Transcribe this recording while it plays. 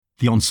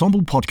The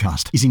Ensemble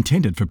podcast is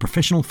intended for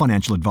professional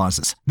financial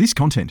advisors. This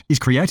content is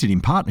created in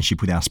partnership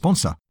with our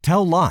sponsor,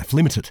 TAL Life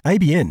Limited,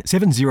 ABN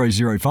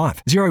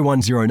 7005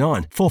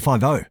 0109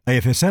 450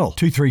 AFSL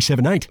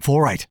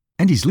 237848,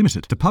 and is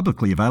limited to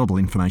publicly available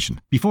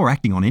information. Before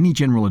acting on any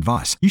general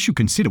advice, you should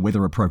consider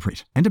whether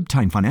appropriate and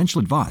obtain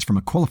financial advice from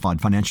a qualified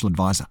financial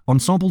advisor.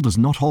 Ensemble does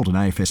not hold an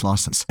AFS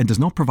licence and does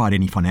not provide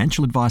any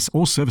financial advice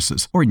or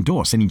services or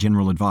endorse any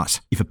general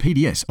advice. If a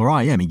PDS or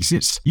IM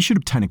exists, you should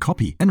obtain a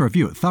copy and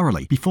review it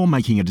thoroughly before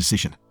making a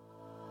decision.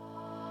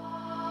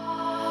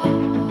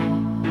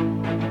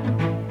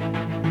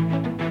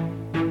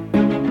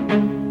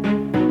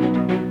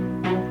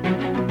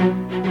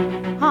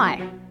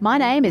 Hi, my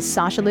name is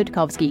Sasha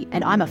Lutkovsky,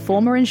 and I'm a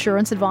former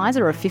insurance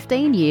advisor of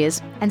 15 years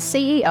and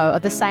CEO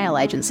of The Sale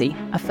Agency,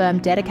 a firm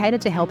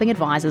dedicated to helping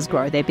advisors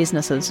grow their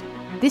businesses.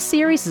 This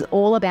series is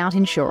all about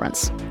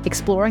insurance,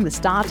 exploring the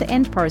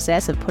start-to-end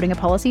process of putting a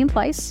policy in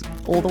place,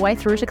 all the way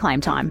through to claim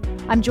time.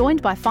 I'm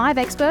joined by 5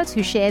 experts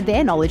who share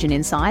their knowledge and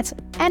insights,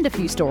 and a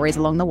few stories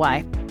along the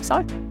way.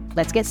 So,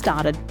 let's get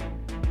started.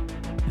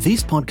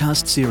 This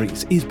podcast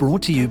series is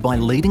brought to you by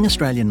leading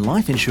Australian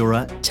life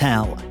insurer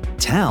TAL.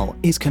 TAL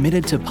is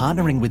committed to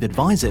partnering with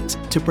advisors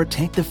to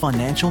protect the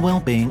financial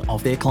well-being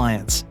of their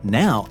clients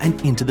now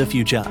and into the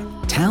future.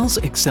 TAL's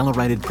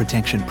accelerated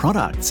protection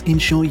products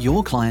ensure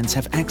your clients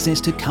have access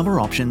to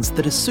cover options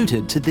that are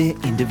suited to their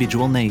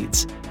individual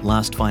needs.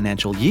 Last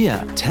financial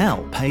year,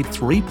 TAL paid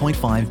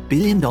 $3.5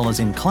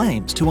 billion in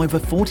claims to over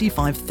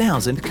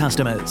 45,000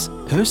 customers.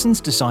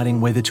 Persons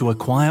deciding whether to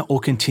acquire or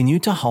continue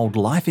to hold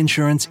life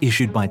insurance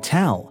issued by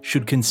TAL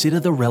should consider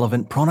the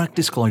relevant product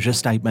disclosure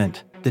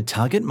statement. The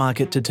target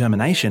market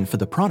determination for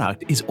the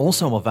product is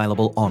also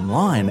available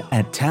online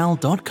at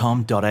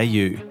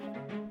tal.com.au.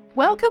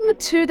 Welcome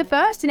to the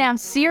first in our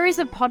series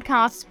of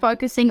podcasts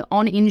focusing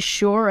on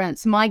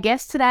insurance. My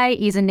guest today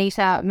is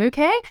Anita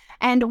Mukhe,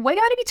 and we're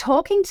going to be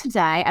talking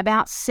today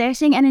about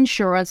setting an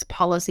insurance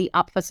policy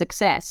up for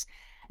success.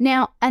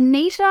 Now,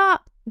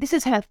 Anita, this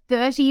is her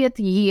 30th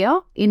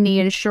year in the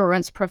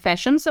insurance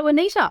profession. So,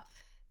 Anita,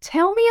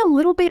 tell me a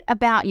little bit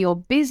about your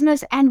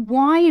business and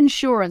why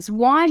insurance.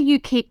 Why do you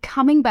keep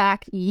coming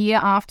back year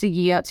after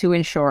year to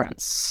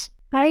insurance?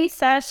 Hey,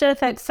 Sasha,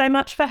 thanks so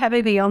much for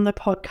having me on the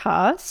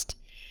podcast.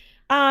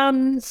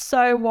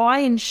 So why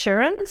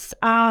insurance?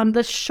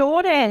 The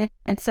short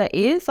answer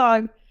is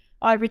I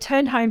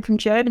returned home from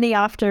Germany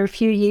after a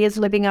few years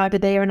living over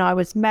there, and I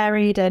was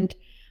married, and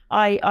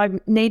I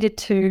needed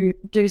to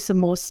do some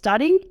more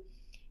studying.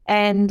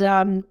 And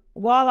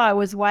while I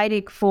was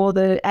waiting for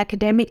the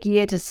academic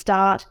year to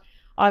start,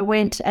 I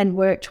went and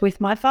worked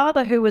with my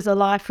father, who was a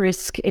life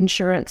risk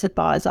insurance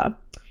advisor.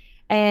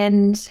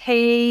 And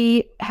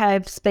he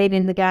has been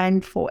in the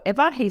game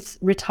forever. He's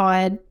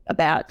retired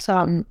about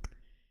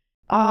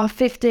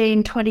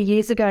 15, 20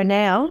 years ago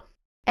now.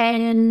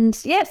 And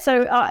yeah,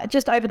 so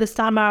just over the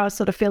summer, I was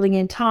sort of filling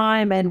in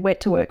time and went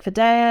to work for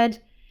Dad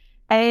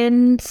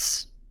and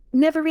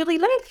never really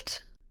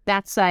left.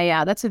 That's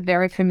a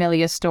very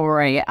familiar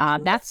story. I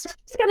was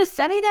going to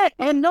say that,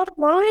 and not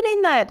alone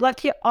in that.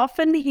 Like, you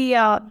often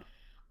hear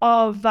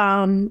of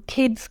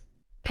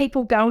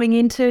people going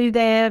into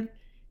their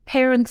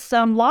parents'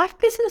 life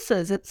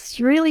businesses. It's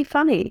really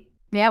funny.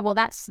 Yeah, well,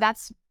 that's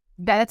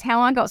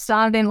how I got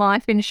started in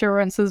life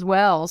insurance as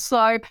well.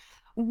 So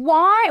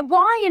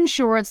why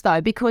insurance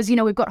though? Because,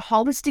 we've got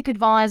holistic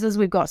advisors,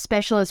 we've got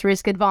specialist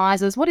risk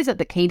advisors. What is it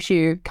that keeps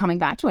you coming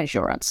back to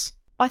insurance?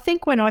 I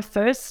think when I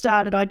first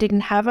started, I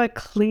didn't have as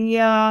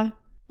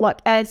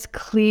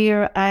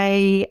clear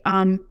a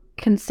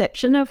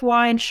conception of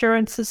why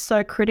insurance is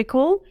so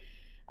critical.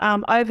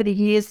 Over the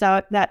years,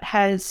 though, that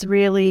has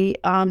really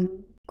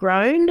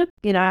grown,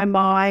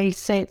 my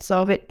sense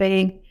of it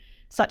being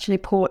such an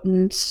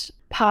important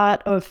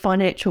part of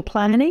financial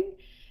planning.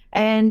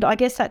 And I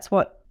guess that's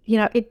what,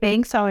 it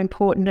being so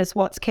important is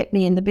what's kept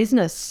me in the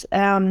business.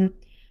 I'm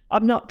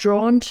not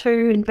drawn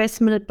to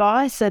investment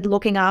advice and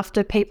looking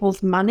after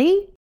people's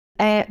money,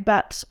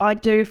 but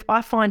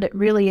I find it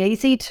really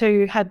easy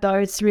to have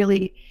those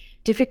really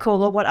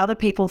difficult, or what other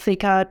people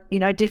think are,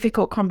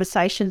 difficult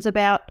conversations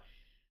about,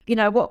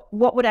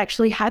 what would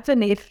actually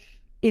happen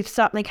if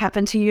something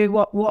happened to you,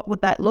 what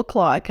would that look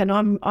like? And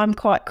I'm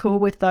quite cool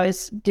with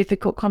those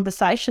difficult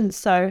conversations.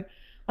 So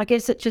I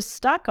guess it just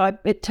stuck.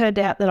 It turned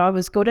out that I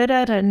was good at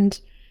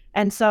it,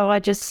 and so I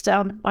just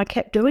I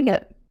kept doing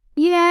it.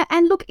 Yeah,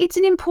 and look, it's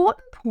an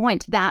important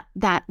point that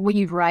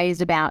you've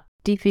raised about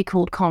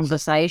difficult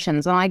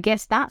conversations, and I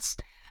guess that's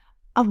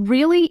a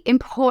really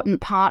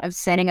important part of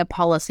setting a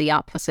policy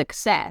up for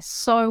success.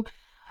 So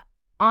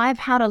I've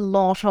had a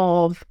lot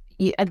of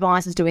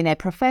advisors doing their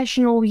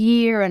professional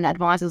year and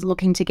advisors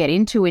looking to get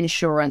into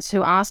insurance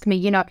who ask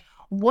me,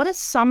 what are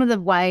some of the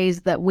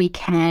ways that we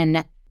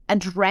can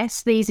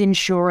address these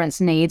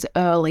insurance needs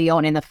early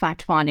on in the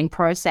fact-finding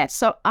process?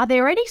 So are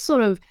there any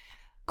sort of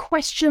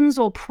questions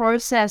or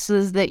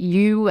processes that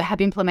you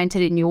have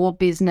implemented in your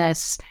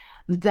business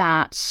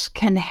that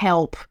can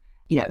help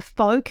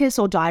focus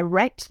or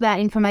direct that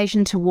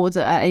information towards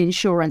an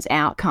insurance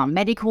outcome,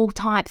 medical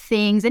type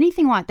things,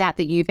 anything like that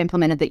you've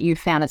implemented that you've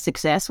found a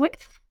success with?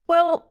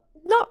 Well,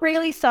 not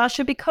really,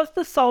 Sasha, because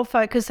the sole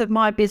focus of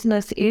my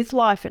business is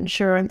life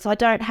insurance. I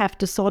don't have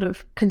to sort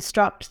of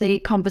construct the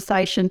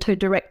conversation to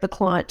direct the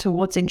client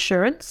towards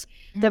insurance.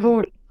 They've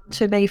already come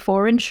to me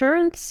for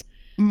insurance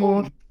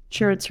or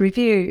insurance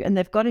review, and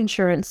they've got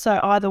insurance. So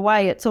either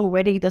way, it's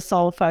already the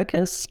sole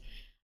focus.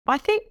 I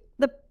think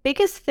the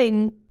biggest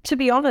thing, to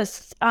be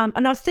honest,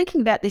 and I was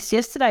thinking about this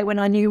yesterday when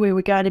I knew we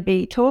were going to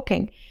be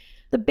talking,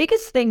 the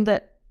biggest thing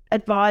that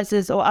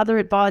advisors or other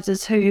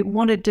advisors who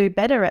want to do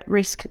better at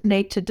risk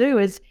need to do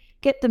is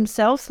get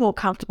themselves more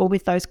comfortable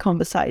with those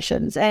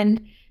conversations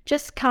and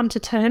just come to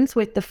terms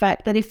with the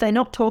fact that if they're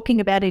not talking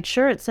about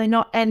insurance,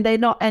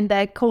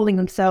 they're calling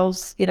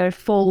themselves,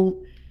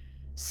 full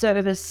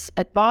service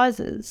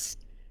advisors,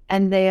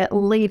 and they're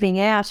leaving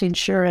out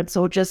insurance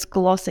or just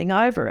glossing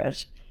over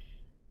it,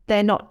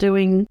 they're not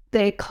doing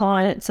their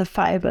clients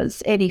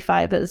any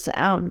favors.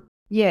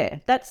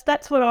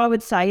 That's what I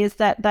would say, is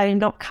that they're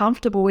not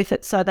comfortable with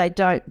it, so they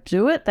don't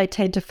do it. They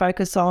tend to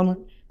focus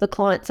on the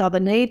client's other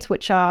needs,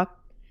 which are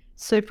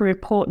super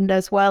important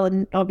as well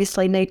and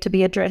obviously need to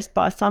be addressed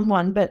by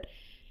someone. But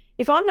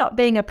if I'm not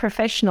being a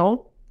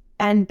professional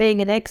and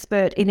being an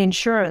expert in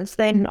insurance,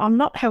 then I'm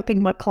not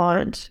helping my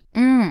client.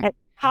 And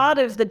part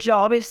of the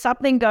job, if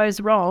something goes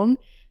wrong,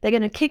 they're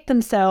going to kick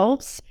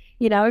themselves.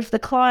 If the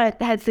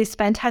client has this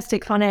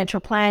fantastic financial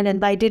plan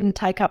and they didn't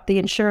take up the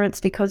insurance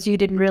because you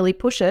didn't really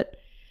push it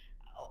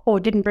or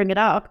didn't bring it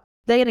up,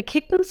 they're going to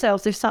kick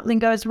themselves if something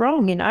goes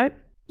wrong,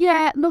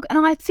 Yeah, look,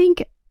 and I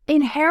think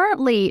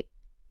inherently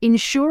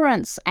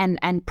insurance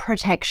and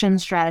protection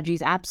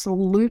strategies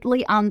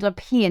absolutely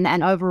underpin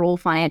an overall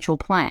financial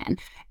plan.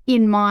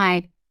 In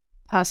my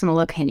personal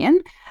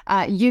opinion,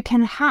 you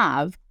can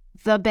have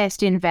the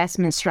best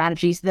investment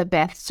strategies, the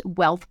best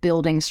wealth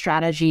building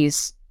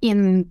strategies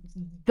in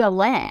the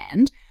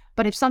land,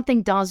 but if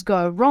something does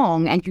go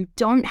wrong and you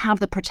don't have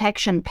the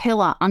protection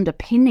pillar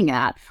underpinning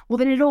that, well,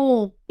 then it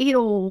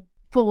all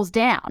falls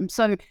down.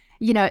 So,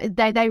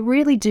 they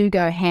really do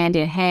go hand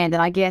in hand.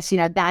 And I guess,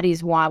 that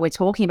is why we're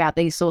talking about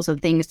these sorts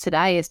of things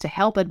today, is to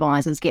help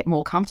advisors get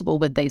more comfortable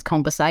with these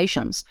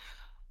conversations.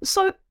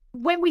 So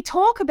when we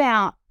talk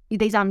about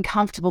these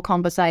uncomfortable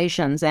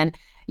conversations and,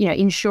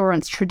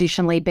 insurance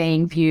traditionally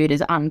being viewed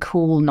as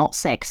uncool, not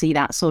sexy,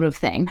 that sort of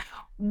thing,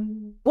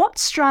 what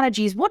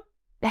strategies,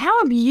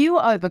 how have you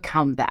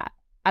overcome that?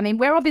 I mean,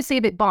 we're obviously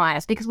a bit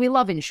biased because we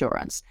love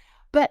insurance,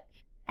 but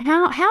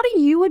how do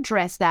you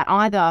address that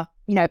either,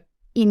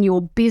 in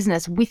your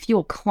business with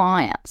your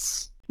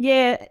clients?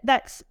 Yeah,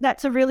 that's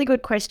a really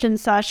good question,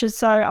 Sasha.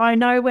 So I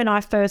know when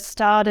I first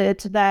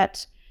started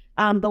that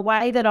the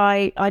way that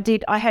I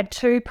had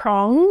two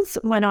prongs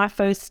when I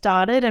first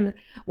started, and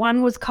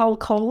one was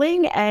cold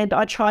calling, and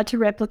I tried to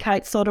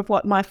replicate sort of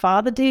what my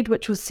father did,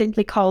 which was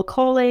simply cold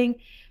calling.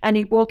 And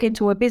he'd walk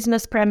into a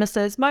business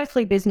premises,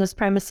 mostly business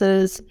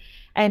premises,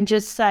 and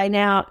just say,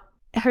 now,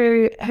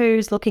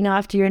 who's looking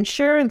after your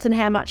insurance and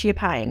how much you're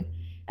paying?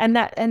 And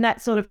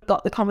that sort of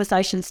got the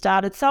conversation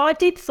started. So I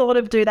did sort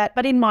of do that,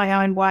 but in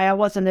my own way. I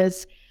wasn't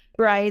as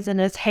brazen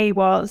as he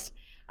was.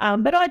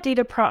 But I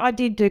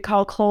did do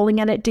cold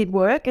calling, and it did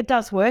work. It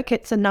does work.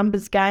 It's a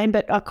numbers game,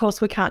 but of course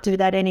we can't do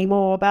that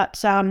anymore. But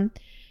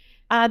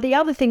the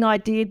other thing I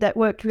did that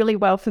worked really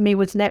well for me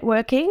was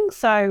networking.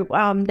 So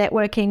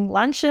networking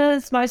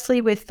lunches,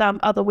 mostly with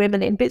other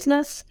women in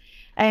business.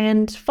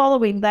 And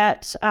following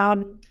that,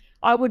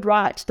 I would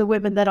write the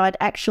women that I'd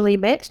actually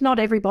met, not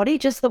everybody,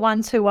 just the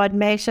ones who I'd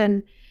met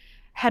and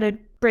had a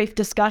brief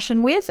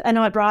discussion with. And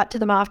I'd write to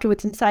them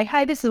afterwards and say,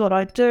 hey, this is what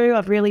I do.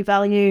 I'd really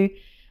value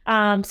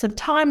some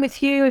time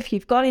with you. If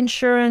you've got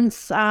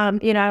insurance, I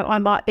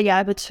might be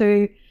able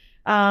to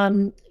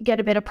get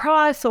a better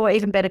price or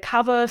even better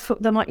cover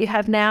than what you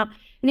have now.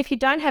 And if you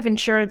don't have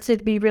insurance,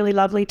 it'd be really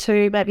lovely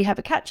to maybe have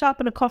a catch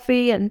up and a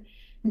coffee and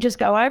just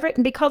go over it.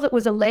 And because it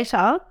was a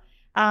letter,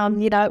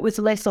 it was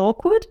less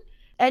awkward.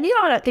 And,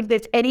 I don't think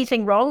there's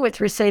anything wrong with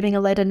receiving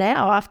a letter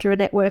now after a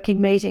networking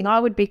meeting.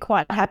 I would be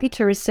quite happy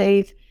to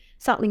receive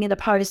something in the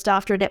post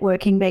after a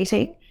networking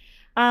meeting.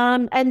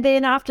 And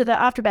then after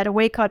about a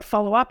week, I'd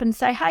follow up and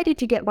say, hey,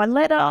 did you get my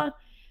letter?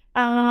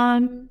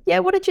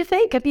 What did you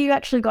think? Have you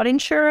actually got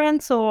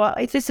insurance, or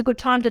is this a good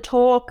time to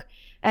talk?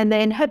 And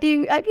then have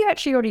you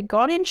actually already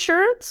got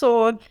insurance,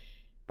 or,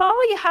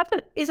 oh, you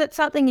haven't? Is it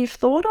something you've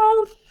thought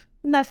of?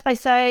 And if they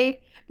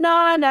say,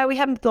 no, we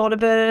haven't thought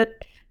of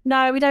it.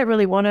 No, we don't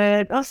really want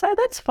it. I'll say,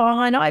 that's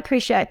fine. I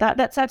appreciate that.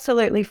 That's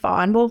absolutely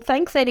fine. Well,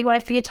 thanks anyway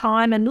for your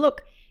time. And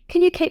look,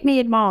 can you keep me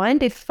in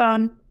mind if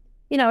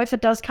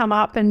it does come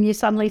up and you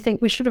suddenly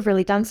think we should have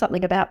really done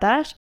something about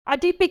that? I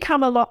did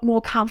become a lot more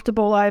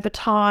comfortable over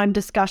time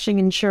discussing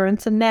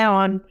insurance, and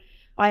now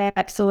I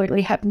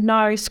absolutely have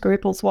no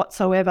scruples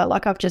whatsoever.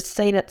 Like, I've just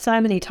seen it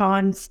so many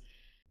times.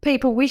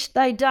 People wish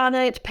they'd done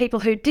it, people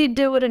who did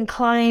do it and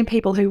claim,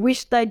 people who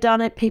wished they'd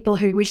done it, people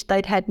who wished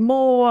they'd had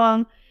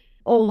more.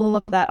 all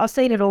of that. I've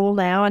seen it all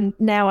now, and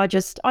now I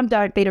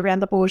don't beat around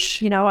the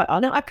bush.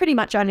 I pretty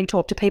much only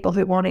talk to people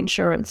who want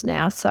insurance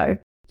now. So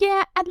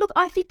yeah, and look,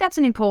 I think that's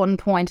an important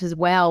point as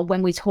well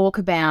when we talk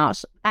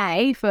about,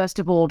 first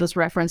of all, just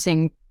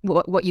referencing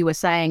what you were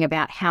saying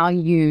about how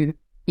you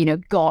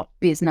got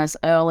business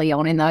early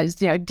on in those,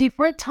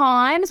 different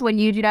times when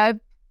you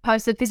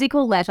post a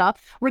physical letter.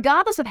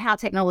 Regardless of how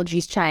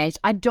technology's changed,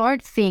 I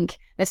don't think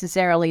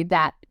necessarily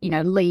that,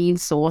 lead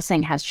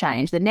sourcing has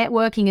changed. The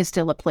networking is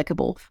still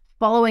applicable.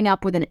 Following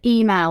up with an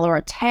email or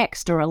a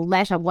text or a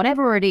letter,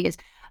 whatever it is,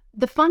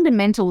 the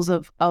fundamentals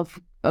of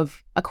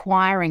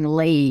acquiring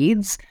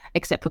leads,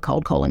 except for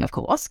cold calling, of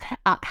course,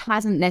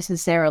 hasn't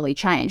necessarily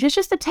changed. It's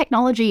just the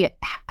technology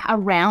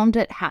around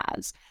it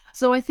has.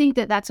 So I think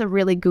that that's a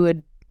really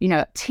good,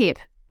 tip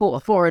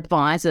for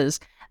advisors.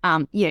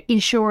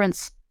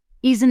 Insurance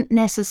isn't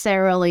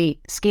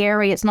necessarily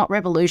scary. It's not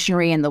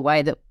revolutionary in the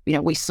way that,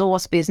 we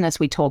source business,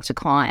 we talk to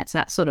clients,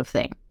 that sort of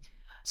thing.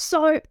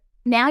 So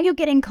now you're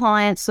getting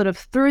clients sort of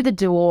through the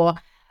door.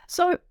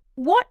 So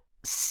what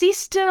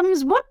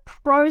systems, what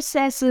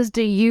processes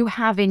do you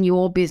have in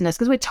your business?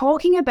 Because we're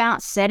talking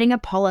about setting a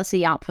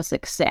policy up for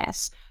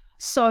success.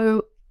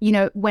 So,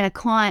 when a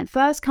client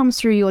first comes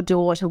through your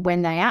door to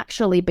when they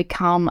actually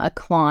become a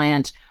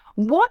client,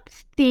 what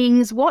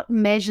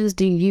measures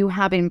do you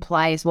have in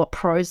place? What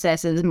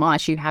processes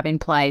might you have in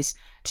place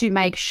to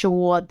make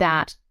sure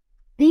that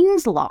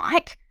things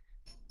like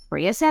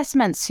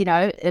pre-assessments,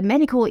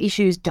 medical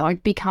issues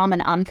don't become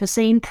an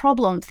unforeseen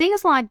problem,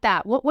 things like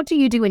that? What do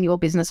you do in your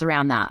business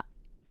around that?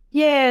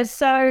 Yeah,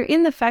 so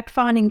in the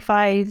fact-finding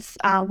phase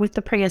with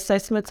the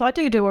pre-assessments, I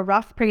do a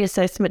rough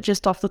pre-assessment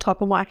just off the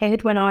top of my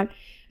head when I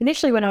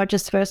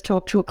just first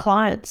talk to a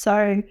client.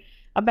 So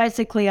I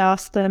basically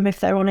ask them if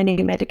they're on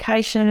any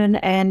medication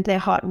and their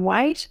height and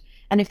weight,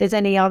 and if there's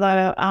any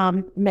other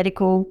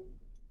medical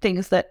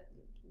things that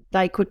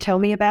they could tell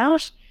me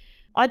about.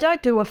 I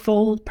don't do a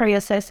full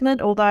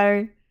pre-assessment,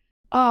 although,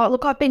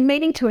 I've been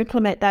meaning to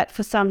implement that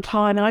for some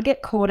time, and I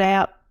get caught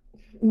out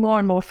more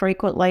and more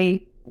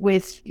frequently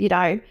with,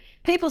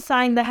 people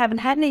saying they haven't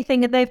had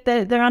anything, and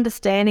their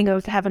understanding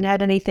of haven't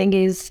had anything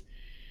is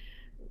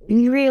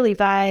really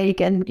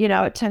vague, and,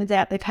 it turns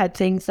out they've had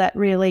things that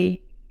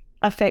really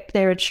affect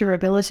their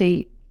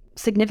insurability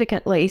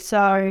significantly.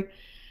 So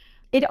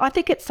I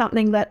think it's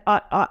something that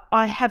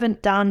I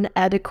haven't done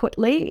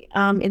adequately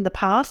in the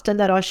past, and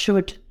that I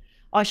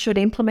should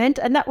implement.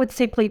 And that would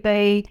simply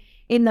be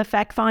in the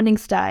fact-finding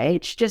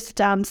stage,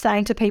 just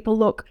saying to people,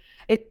 look,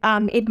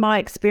 in my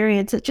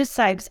experience, it just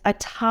saves a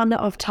ton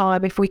of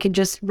time if we can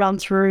just run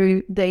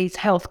through these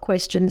health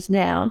questions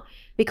now,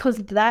 because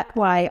that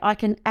way I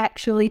can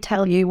actually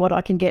tell you what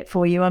I can get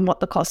for you and what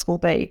the cost will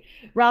be,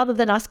 rather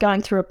than us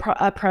going through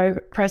a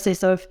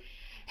process of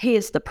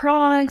here's the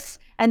price,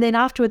 and then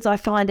afterwards I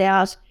find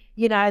out,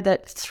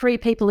 that 3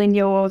 people in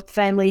your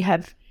family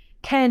have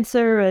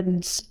cancer,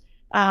 and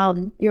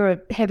you're a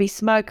heavy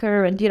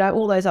smoker, and,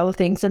 all those other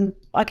things. And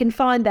I can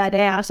find that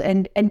out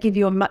and give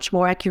you a much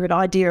more accurate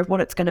idea of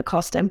what it's going to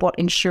cost and what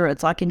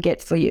insurance I can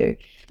get for you.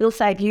 It'll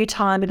save you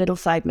time, and it'll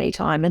save me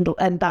time,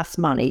 and thus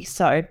money.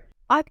 So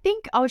I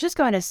think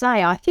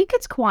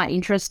it's quite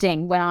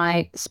interesting when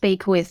I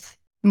speak with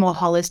more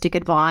holistic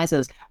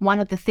advisors. One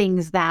of the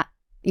things that,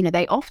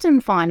 they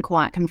often find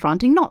quite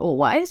confronting, not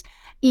always,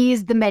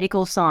 is the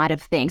medical side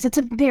of things. It's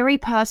a very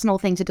personal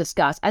thing to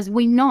discuss. As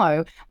we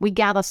know, we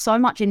gather so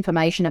much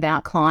information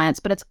about clients,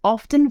 but it's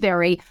often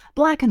very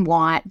black and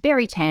white,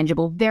 very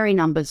tangible, very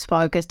numbers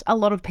focused. A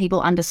lot of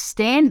people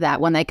understand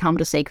that when they come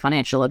to seek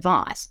financial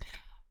advice.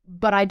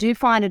 But I do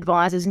find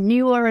advisors,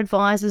 newer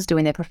advisors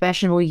doing their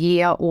professional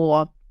year,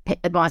 or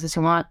advisors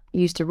who aren't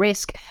used to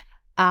risk,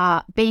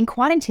 being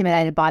quite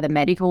intimidated by the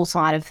medical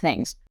side of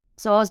things.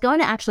 So I was going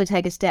to actually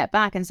take a step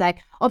back and say,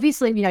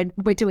 obviously,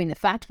 we're doing the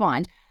fact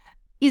find.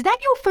 Is that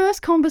your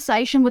first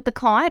conversation with the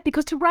client?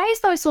 Because to raise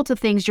those sorts of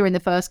things during the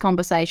first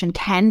conversation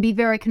can be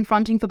very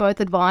confronting for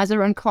both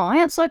advisor and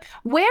client. So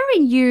where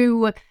are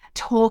you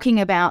talking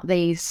about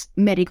these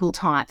medical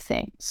type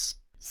things?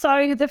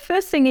 So the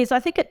first thing is, I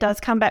think it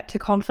does come back to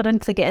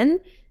confidence again.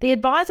 The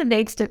advisor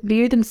needs to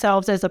view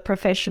themselves as a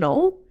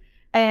professional,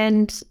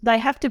 and they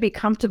have to be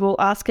comfortable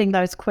asking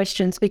those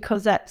questions,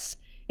 because that's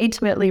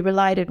intimately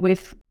related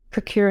with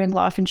procuring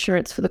life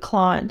insurance for the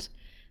client.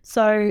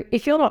 So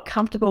if you're not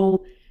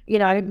comfortable,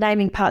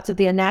 naming parts of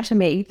the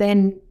anatomy,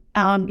 then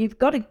you've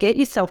got to get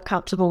yourself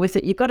comfortable with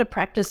it. You've got to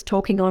practice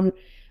talking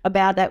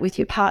about that with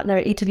your partner,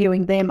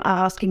 interviewing them,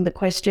 asking the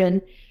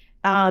question.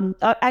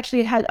 I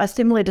actually had a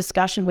similar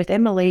discussion with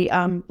Emily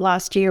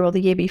last year or the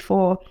year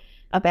before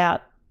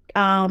about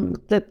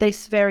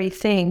this very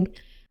thing.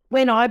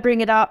 When I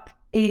bring it up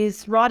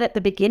is right at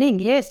the beginning.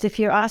 Yes, if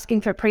you're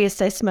asking for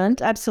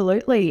pre-assessment,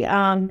 absolutely.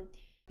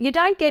 You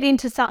don't get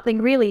into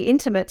something really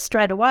intimate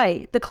straight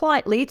away. The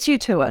client leads you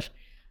to it.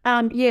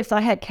 Yes,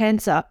 I had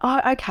cancer. Oh,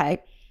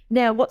 okay.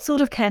 Now, what sort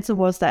of cancer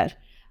was that?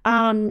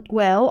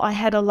 Well, I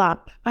had a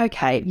lump.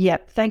 Okay,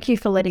 yep. Thank you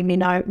for letting me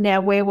know.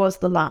 Now, where was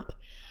the lump?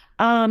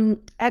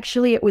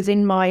 Actually, it was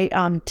in my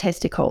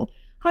testicle.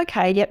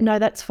 Okay, yep, no,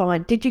 that's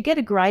fine. Did you get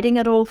a grading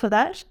at all for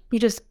that? You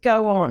just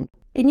go on.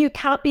 And you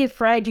can't be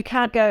afraid. You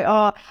can't go,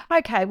 oh,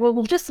 okay, well,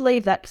 we'll just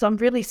leave that because I'm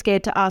really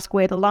scared to ask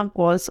where the lump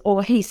was,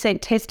 or he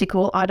said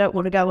testicle. I don't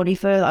want to go any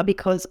further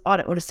because I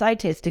don't want to say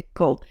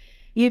testicle.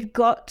 You've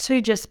got to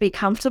just be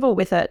comfortable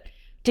with it.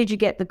 Did you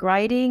get the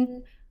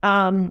grading?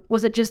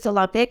 Was it just a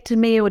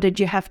lumpectomy, or did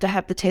you have to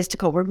have the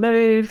testicle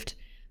removed?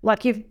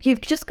 Like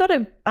you've just got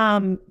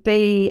to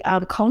be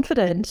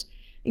confident.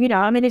 You know,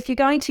 I mean, if you're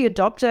going to your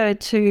doctor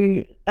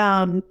to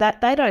that,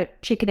 they don't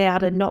chicken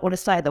out and not want to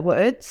say the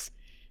words.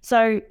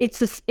 So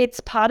it's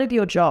part of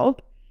your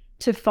job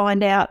to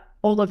find out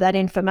all of that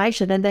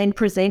information and then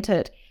present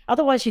it.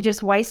 Otherwise, you're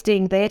just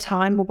wasting their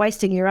time or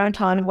wasting your own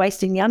time and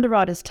wasting the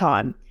underwriter's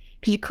time,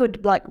 because you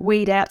could like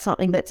weed out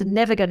something that's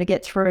never going to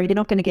get through. You're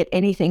not going to get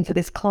anything for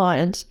this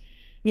client,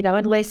 you know,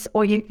 unless,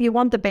 or you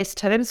want the best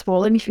terms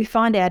for them. If you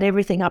find out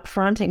everything up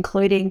front,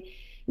 including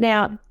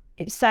now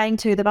saying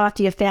to them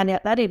after you've found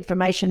out that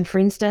information, for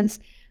instance,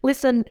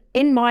 listen,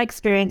 in my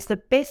experience, the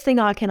best thing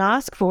I can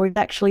ask for is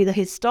actually the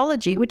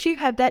histology. Would you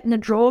have that in a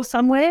drawer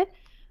somewhere,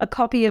 a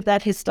copy of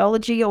that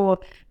histology, or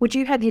would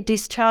you have your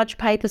discharge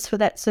papers for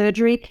that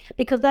surgery?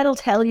 Because that'll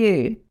tell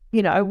you,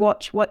 you know,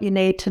 what you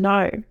need to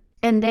know.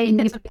 And then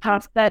you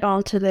pass that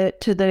on to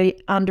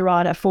the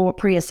underwriter for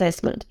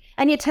pre-assessment.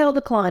 And you tell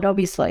the client,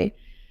 obviously,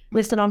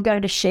 listen, I'm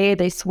going to share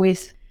this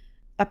with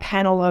a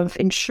panel of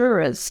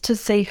insurers to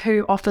see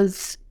who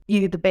offers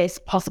you the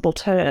best possible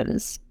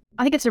terms.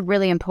 I think it's a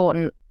really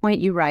important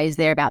point you raised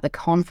there about the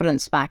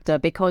confidence factor,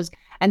 because,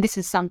 and this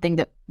is something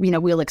that, you know,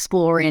 we'll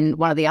explore in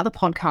one of the other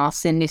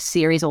podcasts in this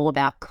series all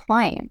about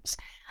claims.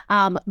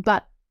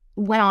 But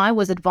when I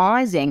was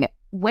advising,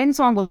 when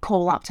someone will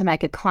call up to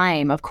make a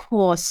claim, of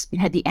course, you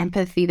know, the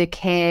empathy, the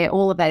care,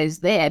 all of that is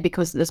there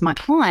because there's my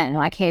client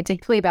and I care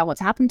deeply about what's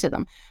happened to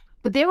them.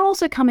 But they're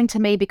also coming to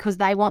me because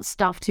they want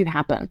stuff to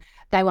happen.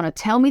 They want to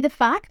tell me the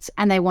facts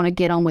and they want to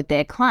get on with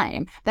their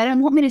claim. They don't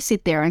want me to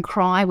sit there and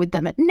cry with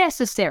them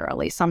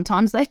necessarily.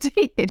 Sometimes they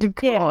did, of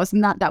course,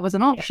 and that was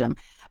an option.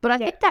 But I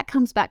think that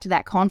comes back to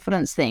that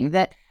confidence thing,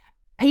 that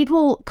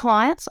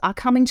clients are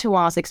coming to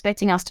us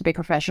expecting us to be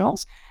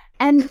professionals,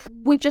 and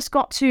we've just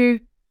got to,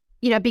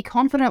 you know, be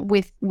confident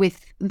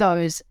with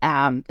those,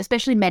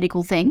 especially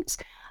medical things,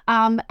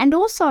 and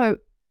also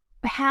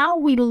how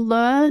we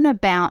learn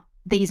about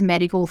these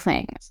medical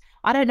things.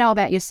 I don't know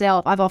about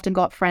yourself. I've often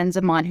got friends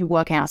of mine who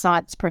work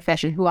outside this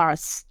profession who are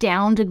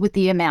astounded with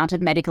the amount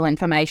of medical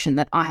information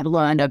that I have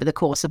learned over the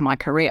course of my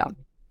career.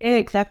 Yeah,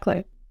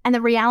 exactly. And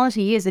the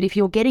reality is that if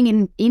you're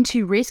getting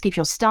into risk, if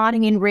you're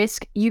starting in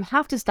risk, you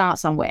have to start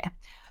somewhere.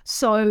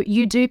 So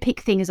you do pick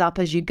things up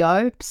as you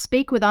go.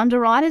 Speak with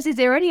underwriters. Is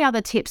there any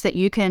other tips that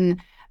you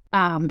can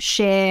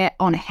share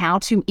on how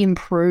to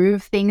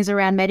improve things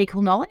around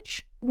medical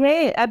knowledge?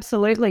 Yeah,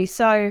 absolutely.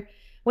 So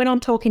when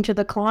I'm talking to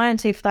the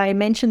client, if they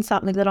mention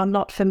something that I'm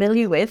not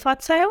familiar with,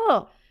 I'd say,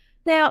 oh,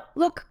 now,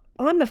 look,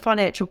 I'm a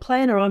financial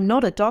planner. I'm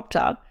not a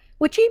doctor.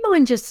 Would you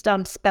mind just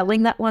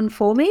spelling that one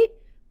for me?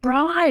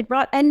 Right.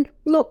 And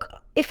look,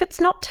 if it's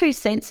not too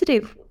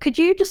sensitive, could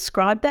you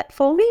describe that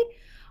for me?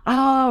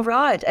 Oh,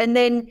 right. And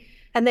then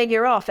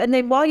you're off. And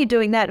then while you're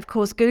doing that, of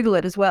course, Google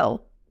it as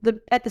well,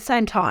 at the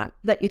same time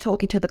that you're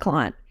talking to the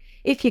client,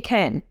 if you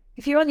can.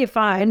 If you're on your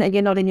phone and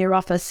you're not in your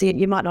office,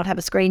 you might not have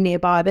a screen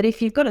nearby, but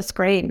if you've got a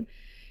screen,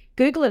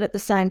 Google it at the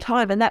same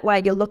time, and that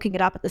way you're looking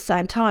it up at the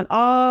same time.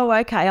 Oh,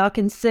 okay, I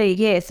can see.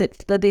 Yes,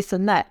 it's the this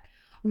and that.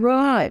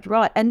 Right.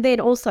 And then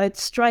also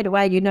straight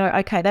away, you know,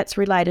 okay, that's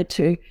related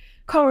to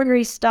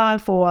coronary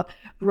stuff, or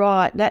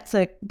right, that's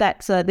a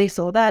this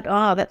or that.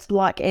 Oh, that's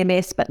like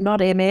MS, but not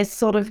MS,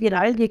 sort of, you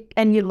know,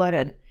 and you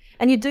learn.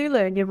 And you do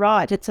learn, you're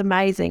right. It's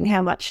amazing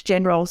how much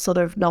general sort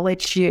of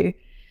knowledge you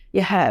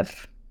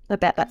have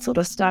about that sort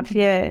of stuff.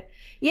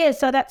 Yeah,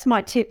 so that's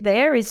my tip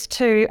there, is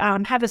to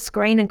have a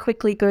screen and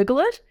quickly Google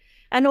it.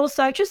 And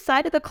also just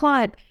say to the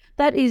client,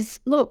 that is,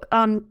 look,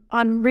 I'm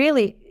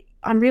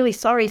really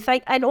sorry.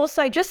 And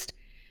also just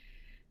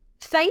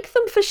thank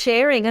them for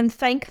sharing and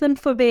thank them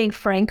for being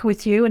frank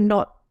with you and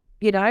not,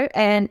 you know,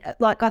 and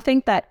like I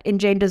think that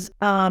engenders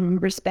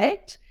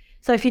respect.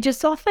 So if you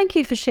just, thank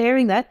you for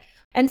sharing that.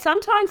 And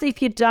sometimes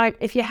if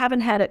you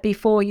haven't had it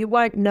before, you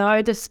won't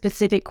know the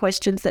specific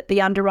questions that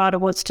the underwriter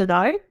wants to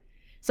know.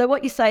 So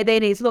what you say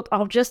then is, look,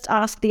 I'll just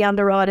ask the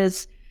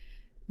underwriters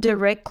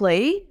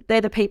directly.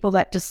 They're the people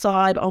that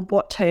decide on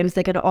what terms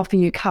they're going to offer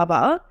you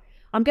cover.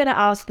 I'm going to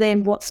ask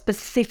them what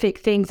specific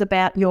things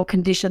about your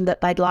condition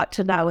that they'd like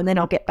to know, and then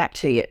I'll get back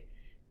to you.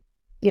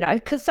 You know,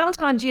 because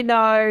sometimes, you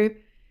know,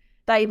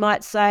 they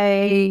might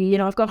say, you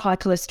know, I've got high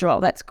cholesterol.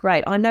 That's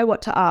great. I know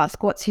what to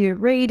ask. What's your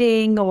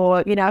reading?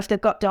 Or, you know, if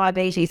they've got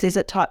diabetes, is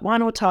it type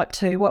 1 or type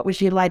 2? What was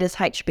your latest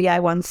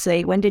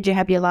HbA1c? When did you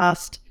have your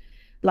last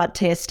blood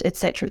test, et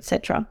cetera, et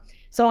cetera.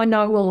 So I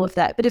know all of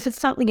that. But if it's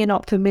something you're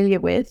not familiar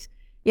with,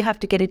 you have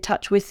to get in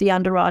touch with the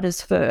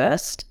underwriters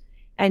first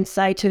and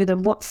say to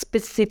them, what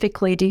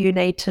specifically do you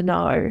need to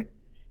know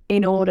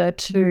in order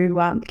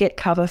to get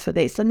cover for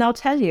this? And they'll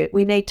tell you,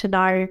 we need to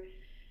know,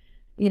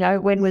 you know,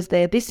 when was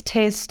there this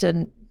test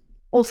and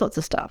all sorts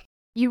of stuff.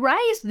 You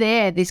raised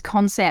there this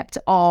concept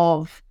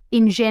of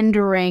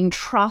engendering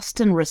trust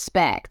and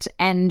respect,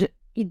 and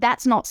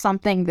that's not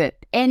something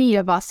that any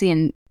of us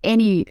in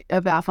any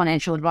of our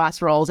financial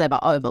advice roles ever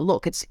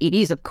overlook. It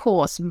is, of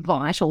course,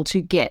 vital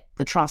to get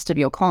the trust of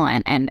your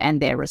client and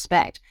their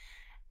respect.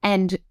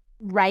 And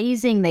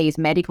raising these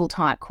medical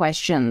type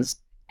questions,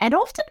 and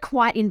often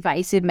quite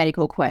invasive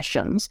medical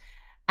questions,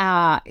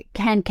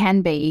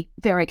 can be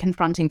very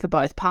confronting for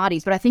both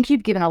parties. But I think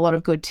you've given a lot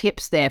of good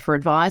tips there for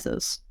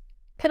advisors.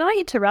 Can I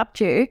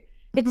interrupt you?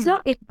 It's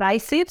not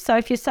invasive. So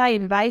if you say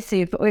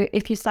invasive, or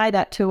if you say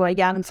that to a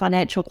young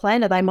financial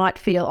planner, they might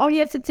feel, oh,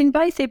 yes, it's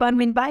invasive.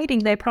 I'm invading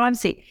their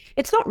privacy.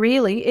 It's not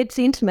really. It's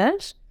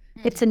intimate.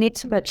 It's an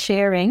intimate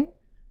sharing,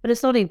 but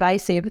it's not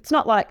invasive. It's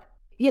not like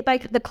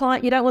the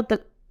client, you don't want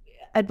the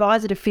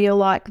advisor to feel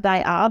like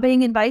they are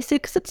being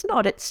invasive, because it's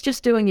not. It's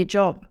just doing your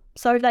job.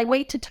 So if they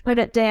need to tone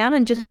it down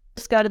and just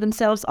go to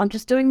themselves, I'm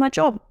just doing my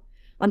job.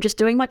 I'm just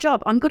doing my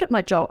job. I'm good at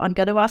my job. I'm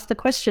going to ask the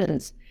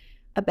questions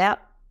about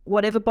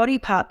whatever body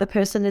part the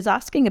person is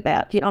asking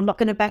about. I'm not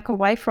going to back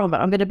away from it.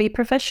 I'm going to be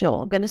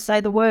professional. I'm going to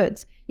say the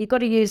words. You've got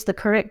to use the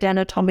correct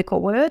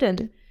anatomical word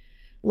and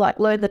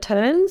learn the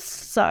terms.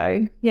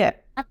 So, yeah.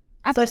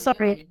 Absolutely. So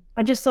sorry.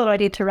 I just thought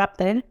I'd interrupt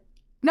there.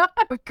 No,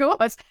 of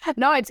course.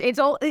 No, it's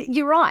all,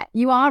 you're right.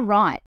 You are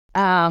right.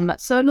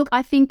 So look,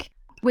 I think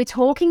we're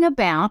talking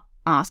about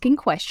asking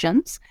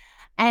questions,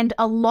 and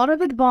a lot of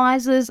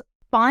advisors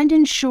find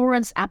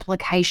insurance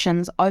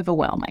applications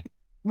overwhelming.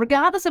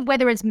 Regardless of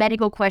whether it's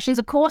medical questions,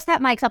 of course,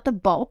 that makes up the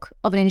bulk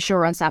of an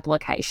insurance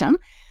application.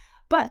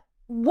 But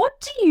what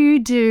do you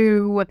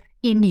do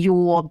in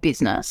your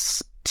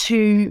business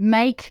to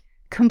make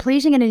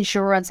completing an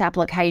insurance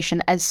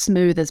application as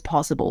smooth as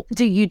possible?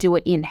 Do you do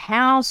it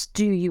in-house?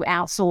 Do you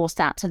outsource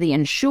that to the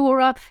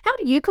insurer? How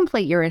do you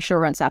complete your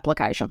insurance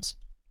applications?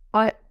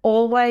 I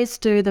always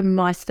do them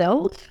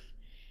myself.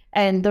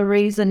 And the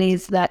reason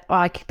is that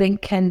I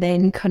can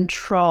then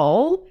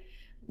control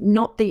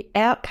not the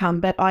outcome,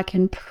 but I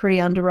can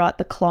pre-underwrite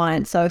the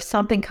client. So if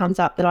something comes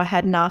up that I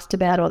hadn't asked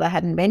about or they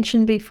hadn't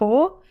mentioned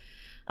before,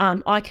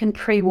 I can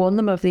pre-warn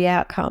them of the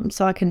outcome.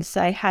 So I can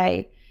say,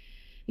 hey,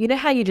 you know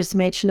how you just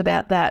mentioned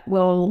about that?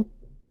 Well,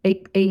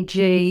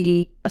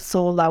 e.g. a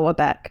sore lower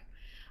back.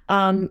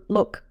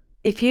 Look,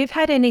 if you've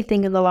had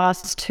anything in the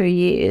last 2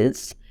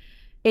 years,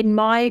 in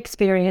my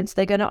experience,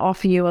 they're going to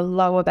offer you a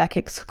lower back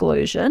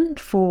exclusion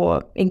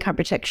for income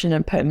protection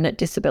and permanent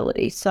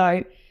disability.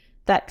 So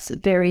that's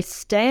very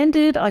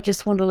standard. I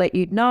just want to let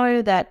you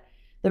know that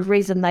the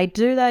reason they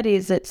do that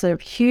is it's a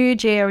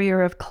huge area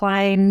of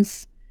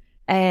claims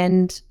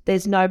and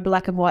there's no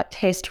black and white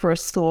test for a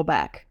sore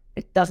back.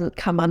 It doesn't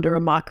come under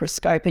a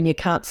microscope and you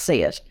can't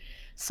see it.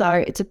 So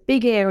it's a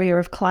big area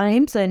of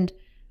claims, and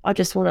I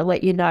just want to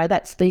let you know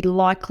that's the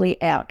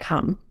likely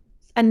outcome.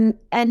 And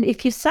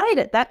if you say it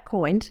at that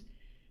point,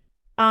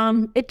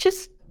 it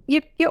just,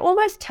 you're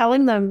almost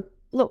telling them,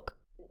 look,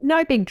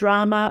 no big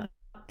drama.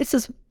 This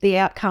is the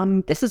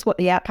outcome. This is what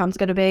the outcome's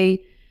going to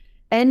be.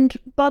 And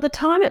by the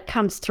time it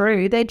comes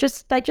through, they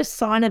just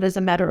sign it as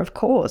a matter of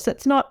course.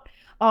 It's not,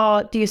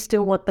 oh, do you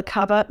still want the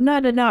cover?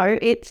 No.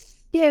 It's,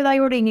 yeah, they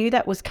already knew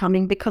that was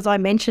coming because I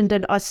mentioned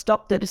it. I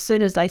stopped it as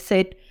soon as they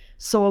said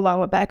sore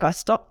lower back. I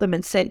stopped them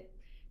and said,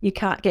 you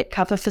can't get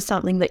cover for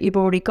something that you've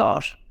already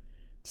got.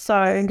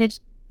 So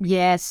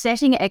yeah,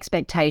 setting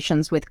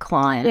expectations with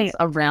clients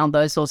around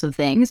those sorts of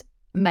things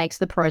makes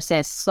the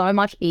process so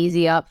much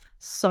easier,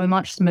 so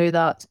much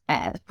smoother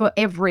for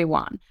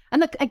everyone.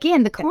 And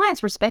again, the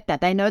clients respect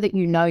that. They know that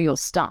you know your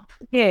stuff.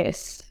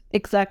 Yes,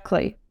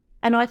 exactly.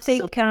 And I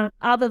think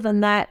other than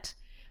that,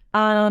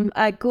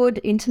 a good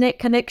internet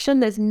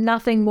connection, there's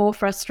nothing more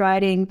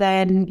frustrating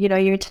than, your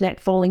internet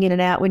falling in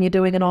and out when you're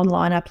doing an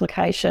online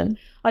application.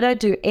 I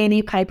don't do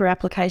any paper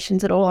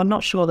applications at all. I'm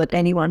not sure that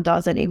anyone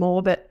does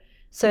anymore, but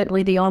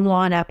certainly the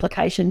online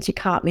applications, you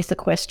can't miss a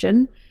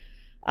question.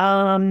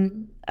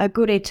 A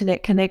good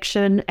internet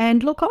connection.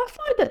 And look, I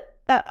find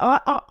that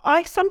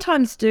I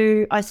sometimes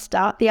I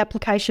start the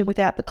application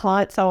without the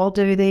client. So I'll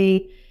do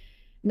the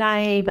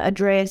name,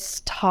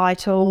 address,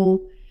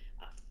 title,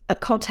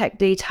 contact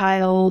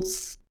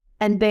details.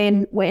 And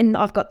then when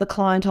I've got the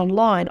client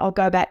online, I'll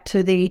go back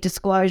to the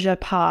disclosure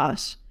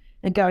part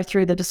and go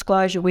through the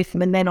disclosure with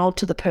them, and then on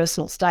to the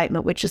personal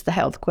statement, which is the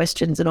health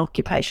questions and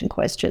occupation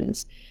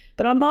questions.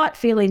 But I might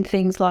fill in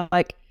things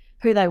like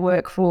who they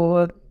work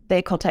for,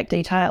 their contact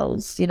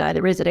details, the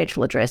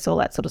residential address, all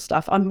that sort of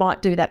stuff. I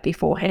might do that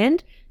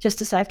beforehand just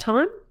to save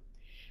time.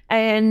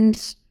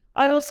 And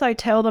I also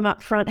tell them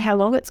up front how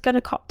long it's going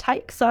to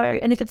take. So,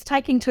 and if it's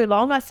taking too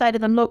long, I say to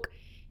them, look,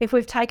 if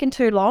we've taken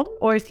too long,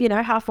 or if,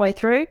 halfway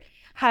through,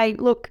 hey,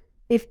 look,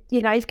 if,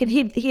 you can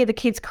hear the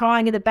kids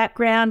crying in the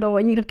background,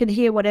 or you can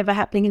hear whatever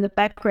happening in the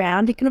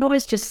background, you can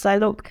always just say,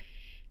 look,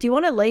 do you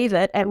want to leave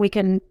it and we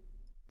can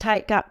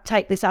take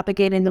this up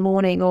again in the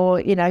morning, or,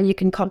 you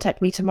can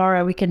contact me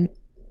tomorrow, we can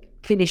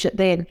finish it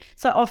then.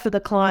 So offer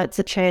the clients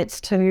a chance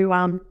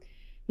to,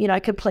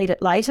 complete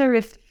it later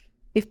if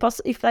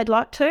they'd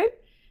like to.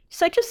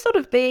 So just sort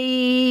of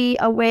be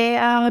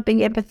aware, being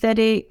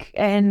empathetic,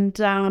 and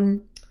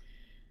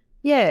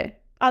yeah,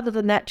 other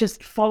than that,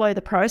 just follow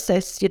the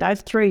process,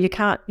 through. You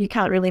can't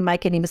really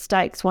make any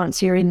mistakes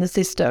once you're in the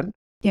system.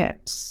 Yeah.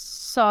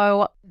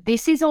 So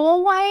this is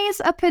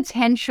always a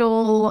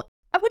potential,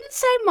 I wouldn't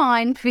say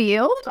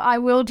minefield. I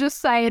will just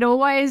say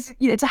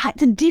it's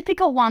a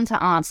difficult one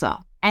to answer.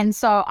 And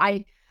so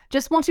I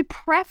just want to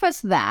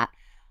preface that.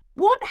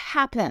 What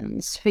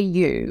happens for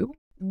you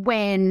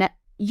when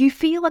you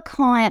feel a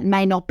client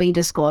may not be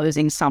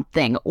disclosing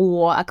something,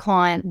 or a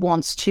client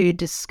wants to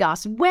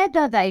discuss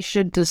whether they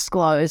should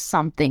disclose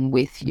something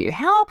with you?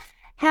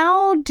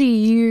 How do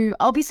you,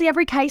 obviously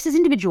every case is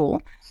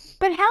individual,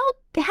 but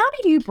how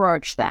do you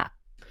broach that?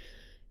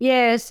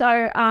 Yeah,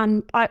 so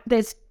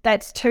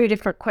that's two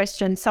different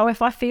questions. So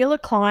if I feel a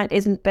client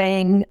isn't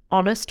being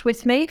honest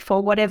with me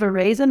for whatever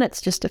reason,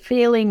 it's just a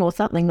feeling or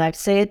something they've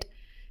said,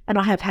 and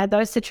I have had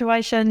those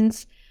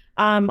situations,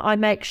 I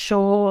make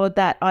sure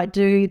that I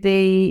do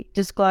the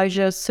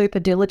disclosure super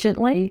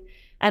diligently,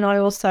 and I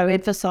also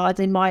emphasise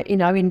in my,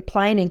 in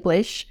plain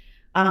English,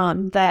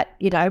 that,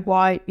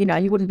 why,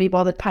 you wouldn't be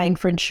bothered paying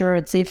for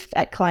insurance if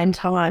at claim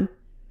time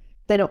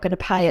they're not going to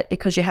pay it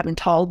because you haven't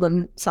told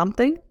them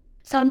something.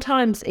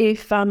 Sometimes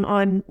if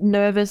I'm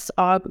nervous,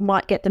 I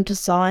might get them to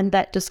sign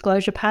that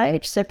disclosure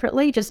page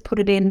separately, just put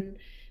it in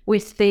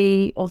with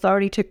the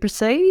authority to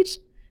proceed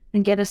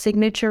and get a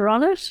signature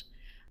on it.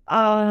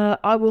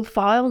 I will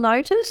file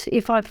note it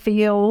if I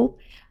feel.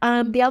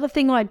 The other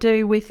thing I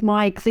do with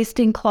my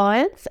existing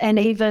clients and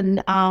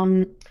even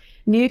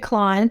new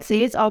clients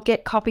is I'll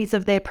get copies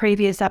of their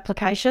previous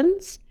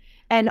applications,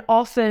 and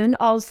often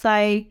I'll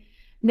say,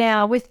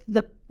 now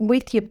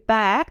with your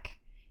back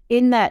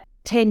in that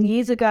 10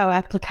 years ago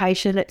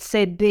application, it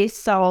said this,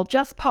 so I'll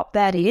just pop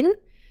that in.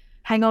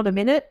 Hang on a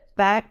minute,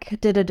 back,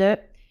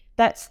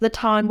 that's the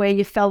time where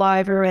you fell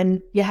over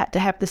and you had to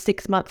have the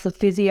 6 months of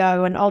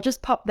physio, and I'll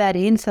just pop that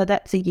in, so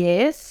that's a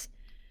yes.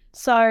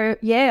 So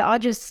yeah,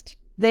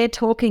 they're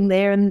talking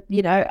there, and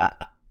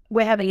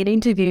we're having an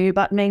interview,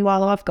 but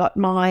meanwhile I've got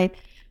my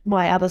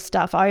other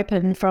stuff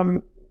open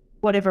from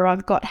whatever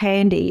I've got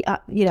handy.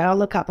 I'll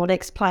look up on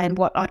Xplan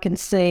what I can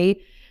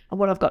see and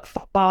what I've got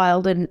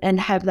filed, and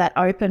have that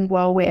open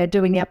while we're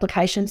doing the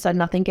application so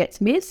nothing gets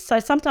missed.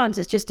 So sometimes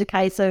it's just a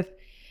case of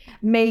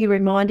me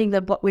reminding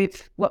them what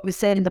we've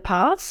said in the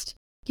past.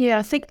 Yeah,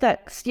 I think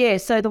that's,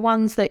 so the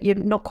ones that you're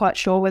not quite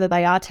sure whether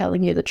they are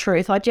telling you the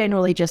truth, I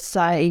generally just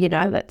say,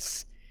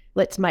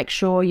 let's make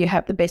sure you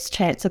have the best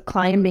chance of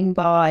claiming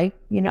by,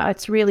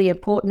 it's really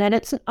important, and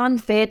it's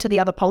unfair to the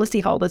other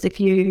policyholders if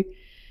you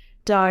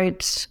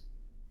don't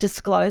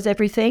disclose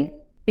everything,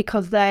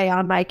 because they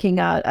are making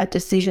a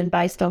decision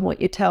based on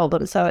what you tell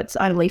them. So it's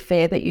only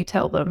fair that you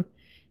tell them,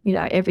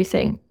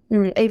 everything.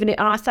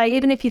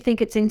 Even if you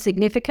think it's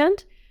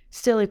insignificant,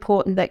 still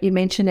important that you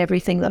mention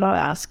everything that I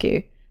ask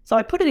you. So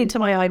I put it into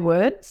my own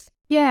words.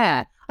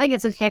 Yeah, I think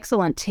it's an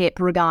excellent tip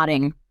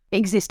regarding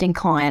existing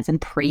clients and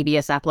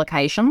previous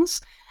applications.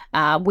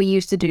 We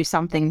used to do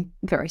something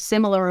very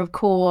similar, of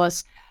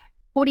course.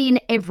 Put in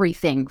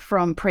everything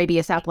from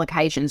previous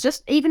applications,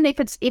 just even if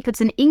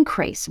it's an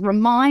increase,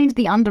 remind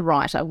the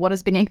underwriter what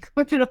has been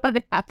included on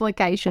the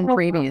application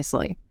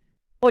previously.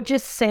 Or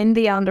just send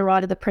the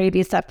underwriter the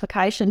previous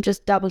application,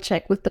 just double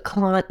check with the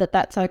client that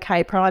that's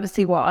okay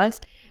privacy-wise,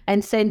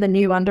 and send the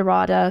new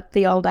underwriter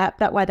the old app.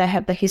 That way they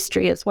have the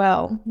history as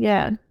well.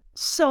 Yeah.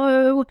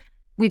 So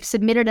we've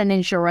submitted an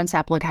insurance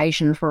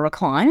application for a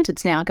client.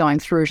 It's now going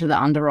through to the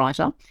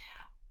underwriter.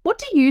 What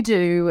do you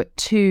do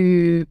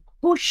to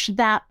push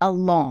that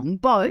along,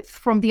 both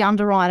from the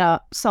underwriter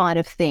side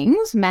of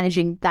things,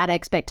 managing that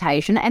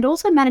expectation, and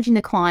also managing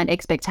the client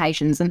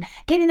expectations and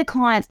getting the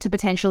clients to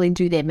potentially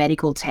do their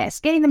medical tests,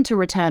 getting them to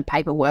return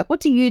paperwork? What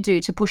do you do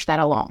to push that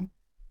along?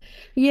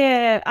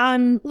 Yeah,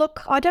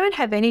 look, I don't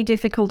have any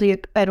difficulty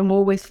at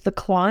all with the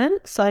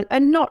clients,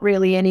 and not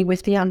really any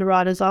with the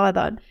underwriters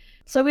either.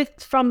 So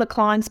from the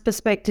client's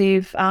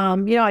perspective,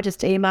 I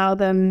just email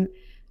them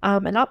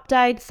an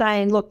update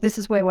saying, look, this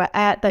is where we're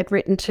at. They've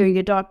written to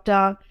your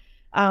doctor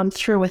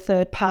through a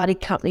third-party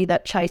company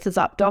that chases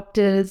up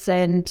doctors,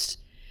 and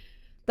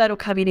that'll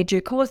come in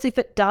due course. If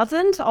it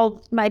doesn't,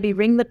 I'll maybe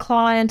ring the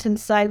client and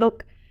say,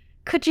 look,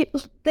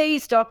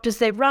 these doctors,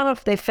 they've run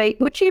off their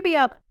feet. Would you be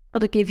able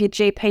to give your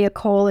GP a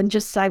call and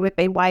just say we've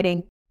been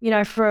waiting,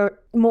 for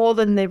more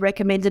than the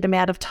recommended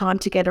amount of time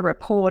to get a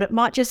report? It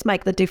might just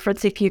make the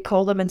difference if you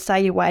call them and say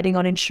you're waiting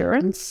on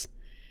insurance.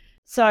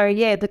 So,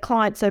 yeah, the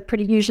clients are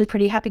usually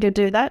pretty happy to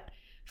do that.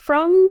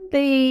 From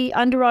the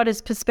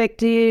underwriter's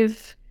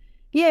perspective,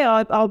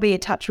 yeah, I'll be in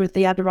touch with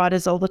the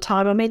underwriters all the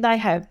time. I mean, they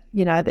have,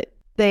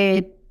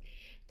 their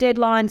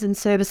deadlines and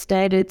service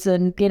standards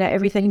and,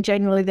 everything.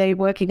 Generally, they're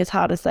working as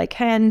hard as they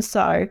can.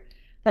 So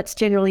that's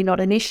generally not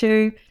an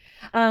issue.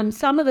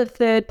 Some of the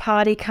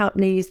third-party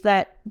companies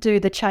that do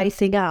the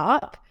chasing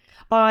up,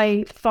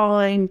 I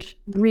find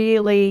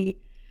really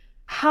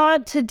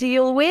hard to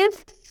deal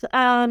with.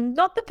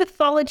 Not the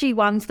pathology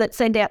ones that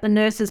send out the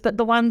nurses, but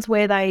the ones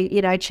where they,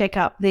 check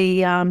up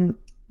the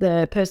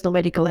personal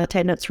medical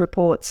attendance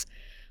reports.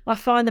 I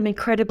find them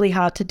incredibly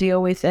hard to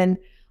deal with, and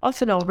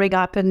often I'll ring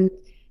up and,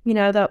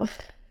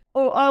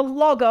 or I'll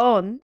log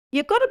on.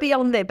 You've got to be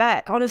on their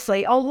back,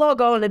 honestly. I'll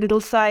log on and it'll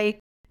say,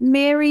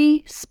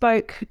 Mary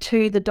spoke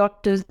to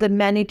the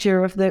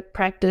manager of the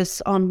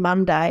practice on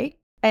Monday,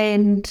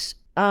 and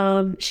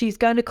she's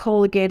going to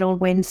call again on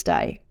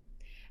Wednesday.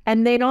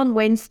 And then on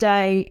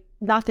Wednesday,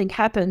 nothing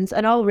happens,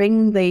 and I'll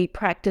ring the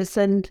practice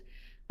and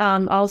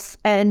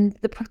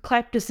the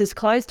practice is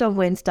closed on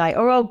Wednesday.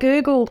 Or I'll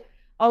Google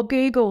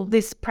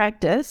this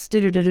practice,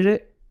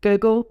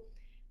 Google,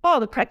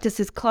 the practice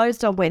is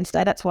closed on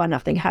Wednesday. That's why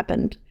nothing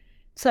happened.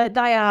 So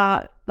they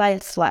are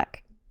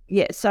slack.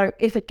 Yeah. So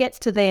if it gets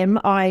to them,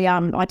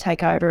 I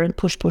take over and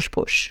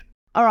push.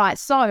 All right.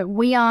 So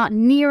we are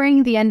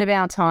nearing the end of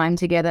our time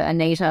together,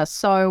 Anita.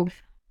 So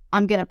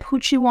I'm going to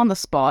put you on the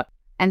spot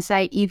and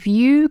say, if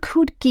you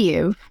could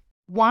give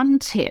one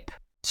tip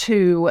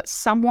to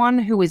someone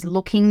who is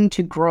looking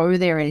to grow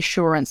their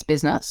insurance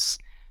business,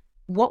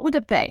 what would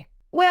it be?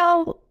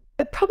 Well,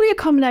 probably a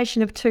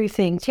combination of two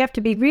things. You have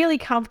to be really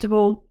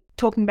comfortable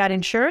talking about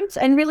insurance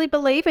and really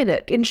believe in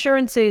it.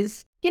 Insurance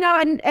is,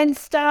 and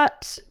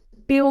start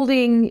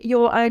building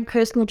your own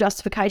personal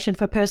justification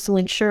for personal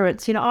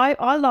insurance.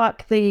 I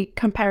like the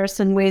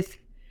comparison with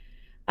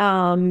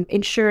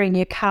insuring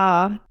your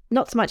car,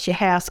 not so much your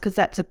house because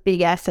that's a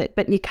big asset,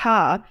 but your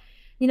car.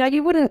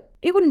 You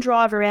wouldn't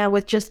drive around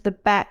with just the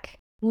back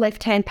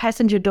left-hand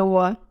passenger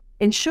door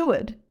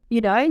insured.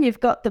 You've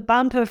got the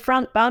bumper,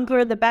 front bumper,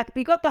 and the back.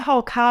 You've got the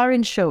whole car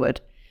insured.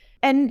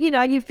 And,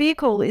 your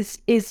vehicle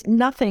is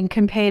nothing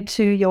compared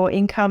to your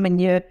income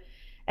and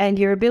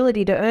your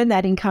ability to earn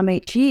that income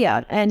each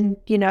year. And,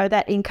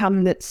 that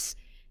income that's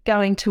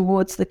going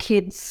towards the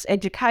kids'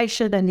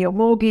 education and your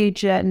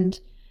mortgage and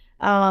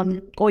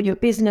or your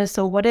business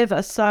or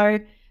whatever. So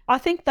I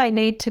think they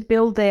need to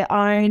build their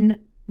own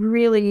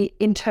really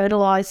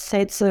internalized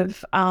sense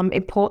of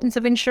importance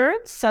of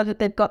insurance so that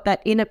they've got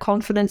that inner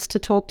confidence to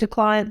talk to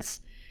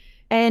clients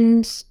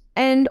and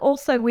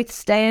also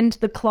withstand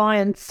the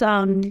client's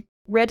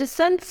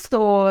reticence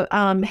or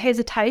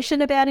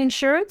hesitation about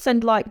insurance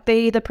and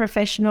be the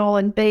professional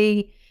and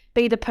be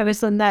the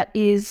person that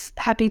is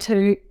happy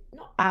to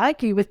not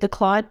argue with the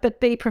client but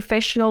be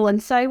professional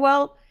and say,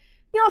 well,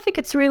 I think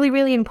it's really,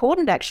 really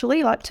important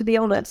actually, to be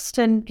honest,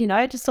 and,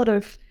 just sort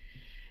of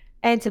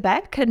answer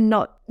back and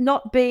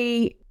not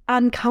be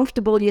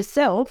uncomfortable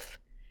yourself,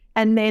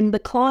 and then the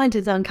client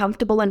is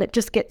uncomfortable and it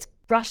just gets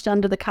brushed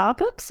under the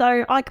carpet.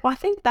 So I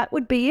think that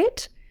would be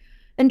it.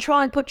 And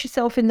try and put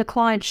yourself in the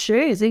client's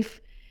shoes.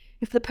 If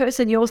the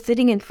person you're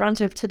sitting in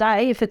front of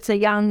today, if it's a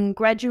young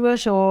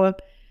graduate or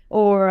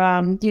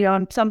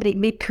somebody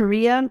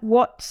mid-career,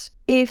 what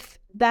if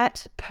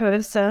that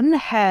person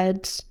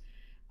had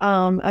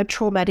a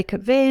traumatic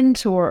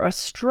event or a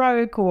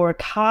stroke or a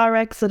car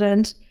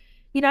accident?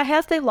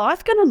 How's their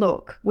life going to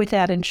look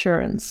without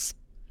insurance?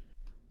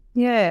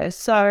 Yeah.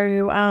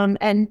 So,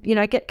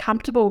 get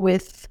comfortable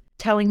with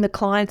telling the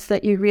clients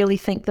that you really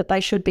think that they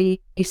should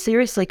be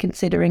seriously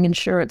considering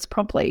insurance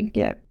properly.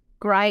 Yeah.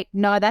 Great.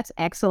 No, that's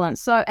excellent.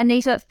 So,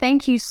 Anita,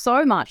 thank you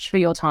so much for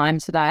your time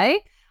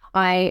today.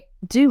 I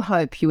do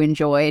hope you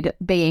enjoyed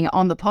being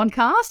on the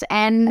podcast.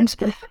 And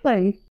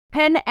Absolutely.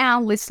 Can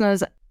our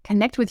listeners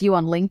connect with you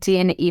on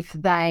LinkedIn if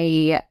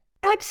they...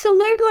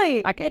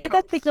 Absolutely. Okay,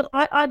 cool.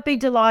 I'd be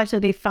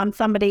delighted if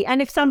somebody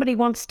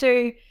wants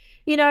to,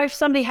 if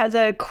somebody has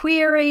a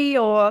query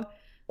or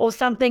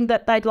something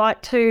that they'd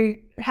like to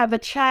have a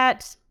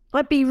chat,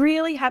 I'd be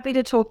really happy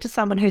to talk to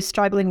someone who's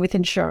struggling with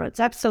insurance.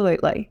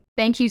 Absolutely.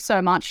 Thank you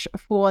so much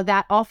for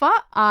that offer.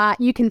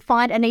 You can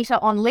find Anita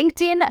on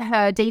LinkedIn.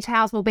 Her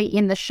details will be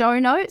in the show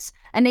notes.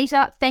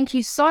 Anita, thank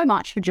you so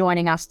much for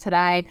joining us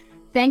today.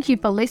 Thank you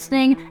for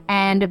listening,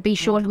 and be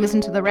sure to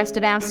listen to the rest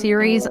of our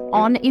series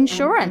on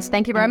insurance.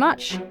 Thank you very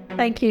much.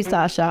 Thank you,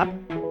 Sasha.